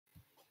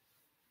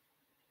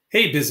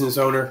Hey, business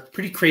owner,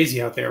 pretty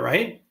crazy out there,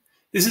 right?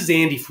 This is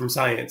Andy from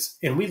Science,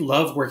 and we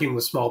love working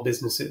with small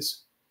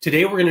businesses.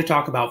 Today, we're going to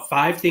talk about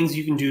 5 things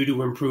you can do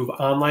to improve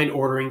online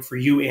ordering for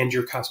you and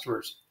your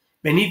customers.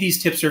 Many of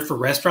these tips are for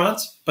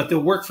restaurants, but they'll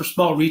work for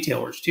small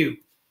retailers too.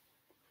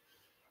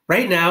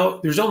 Right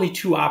now, there's only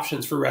 2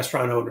 options for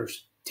restaurant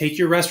owners: take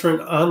your restaurant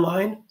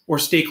online or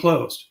stay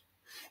closed.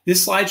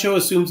 This slideshow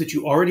assumes that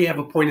you already have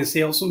a point of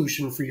sale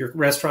solution for your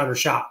restaurant or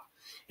shop.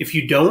 If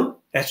you don't,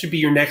 that should be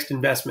your next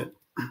investment.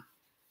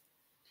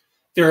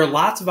 There are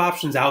lots of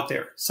options out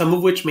there, some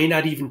of which may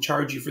not even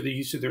charge you for the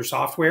use of their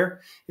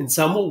software, and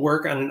some will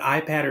work on an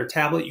iPad or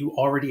tablet you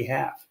already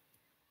have.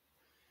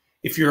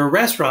 If you're a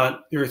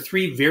restaurant, there are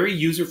 3 very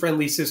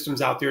user-friendly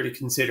systems out there to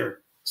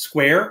consider: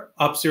 Square,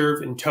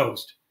 Upserve, and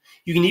Toast.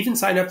 You can even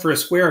sign up for a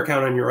Square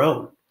account on your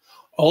own.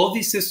 All of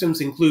these systems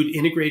include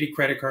integrated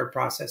credit card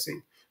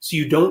processing, so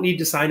you don't need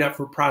to sign up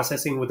for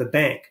processing with a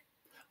bank.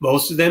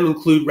 Most of them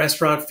include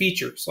restaurant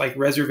features like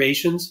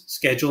reservations,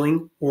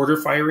 scheduling, order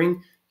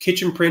firing,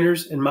 kitchen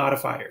printers, and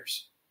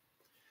modifiers.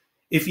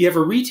 If you have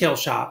a retail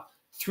shop,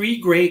 3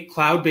 great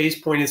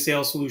cloud-based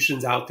point-of-sale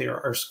solutions out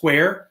there are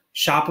Square,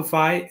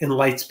 Shopify, and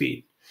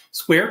Lightspeed.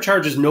 Square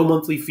charges no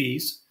monthly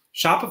fees,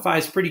 Shopify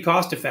is pretty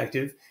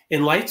cost-effective,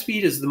 and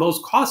Lightspeed is the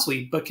most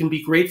costly but can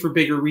be great for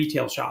bigger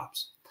retail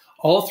shops.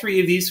 All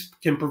 3 of these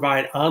can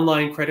provide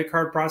online credit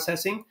card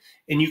processing,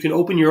 and you can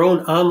open your own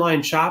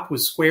online shop with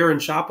Square and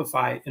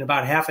Shopify in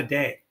about half a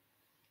day.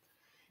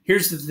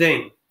 Here's the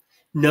thing.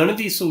 None of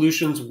these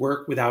solutions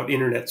work without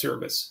internet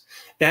service.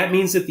 That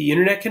means that the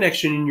internet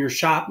connection in your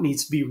shop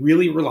needs to be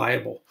really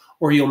reliable,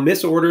 or you'll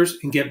miss orders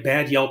and get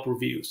bad Yelp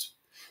reviews.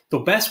 The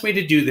best way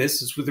to do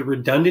this is with a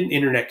redundant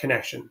internet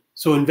connection.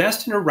 So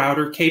invest in a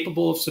router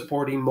capable of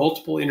supporting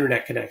multiple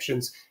internet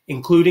connections,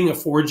 including a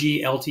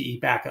 4G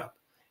LTE backup.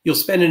 You'll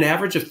spend an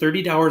average of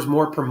 $30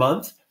 more per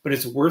month, but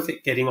it's worth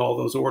it getting all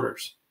those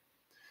orders.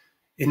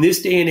 In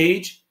this day and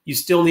age, you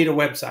still need a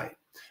website,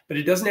 but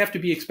it doesn't have to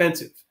be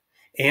expensive.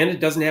 And it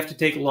doesn't have to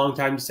take a long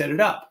time to set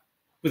it up.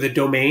 With a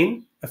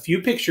domain, a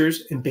few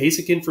pictures, and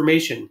basic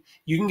information,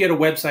 you can get a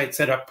website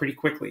set up pretty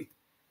quickly.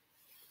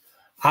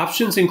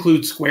 Options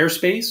include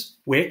Squarespace,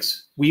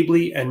 Wix,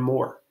 Weebly, and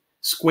more.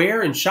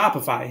 Square and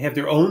Shopify have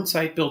their own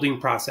site building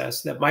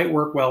process that might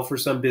work well for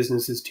some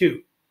businesses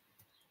too.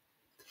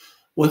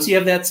 Once you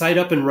have that site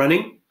up and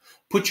running,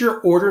 put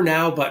your Order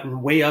Now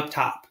button way up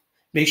top.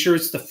 Make sure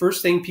it's the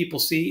first thing people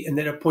see and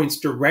that it points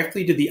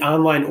directly to the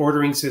online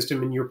ordering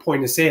system in your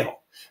point of sale.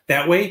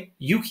 That way,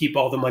 you keep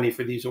all the money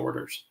for these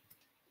orders.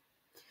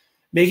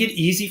 Make it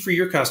easy for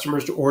your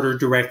customers to order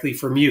directly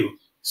from you.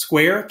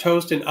 Square,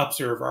 Toast, and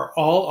Upserve are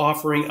all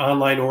offering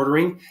online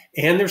ordering,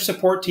 and their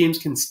support teams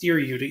can steer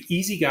you to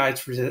easy guides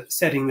for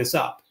setting this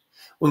up.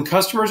 When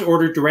customers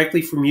order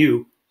directly from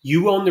you,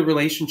 you own the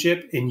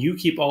relationship and you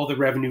keep all the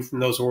revenue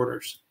from those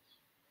orders.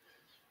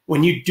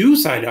 When you do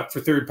sign up for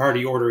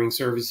third-party ordering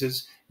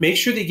services, make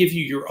sure they give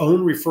you your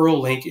own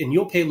referral link and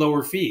you'll pay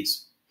lower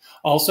fees.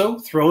 Also,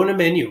 throw in a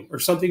menu or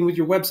something with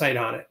your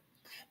website on it.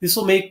 This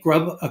will make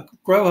a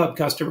Grubhub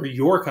customer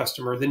your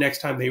customer the next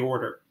time they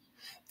order.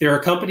 There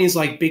are companies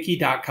like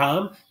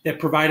Bicky.com that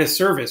provide a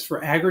service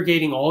for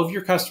aggregating all of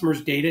your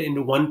customers' data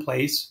into one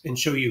place and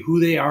show you who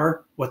they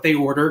are, what they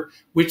order,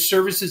 which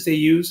services they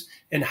use,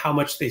 and how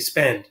much they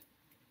spend.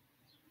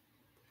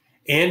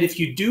 And if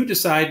you do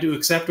decide to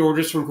accept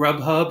orders from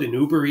Grubhub and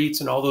Uber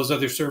Eats and all those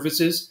other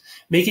services,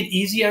 make it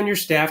easy on your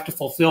staff to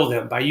fulfill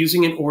them by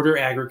using an order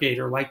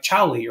aggregator like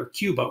Chowly or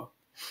Cubo.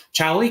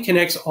 Chowly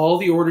connects all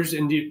the orders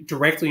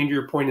directly into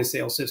your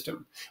point-of-sale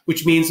system,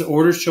 which means the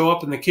orders show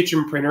up in the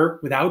kitchen printer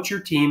without your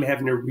team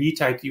having to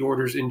retype the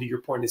orders into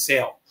your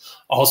point-of-sale.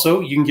 Also,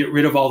 you can get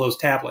rid of all those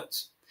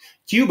tablets.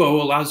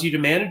 Cubo allows you to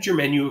manage your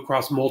menu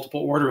across multiple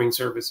ordering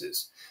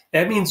services.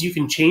 That means you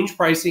can change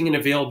pricing and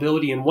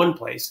availability in one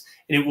place,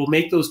 and it will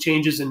make those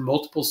changes in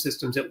multiple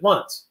systems at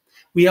once.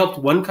 We helped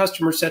one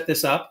customer set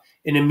this up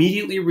and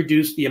immediately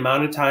reduced the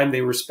amount of time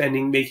they were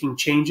spending making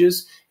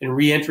changes and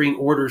re-entering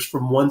orders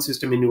from one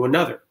system into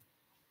another.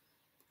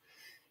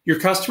 Your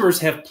customers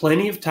have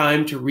plenty of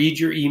time to read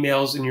your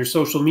emails and your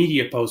social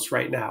media posts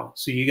right now,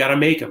 so you got to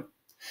make them.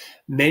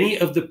 Many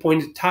of the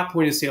top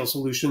point-of-sale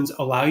solutions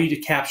allow you to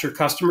capture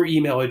customer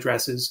email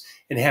addresses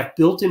and have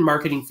built-in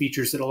marketing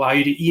features that allow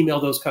you to email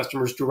those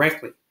customers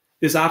directly.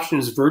 This option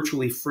is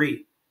virtually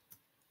free.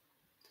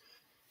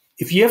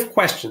 If you have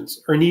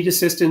questions or need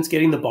assistance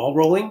getting the ball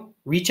rolling,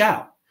 reach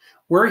out.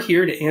 We're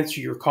here to answer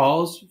your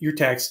calls, your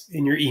texts,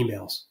 and your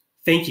emails.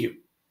 Thank you.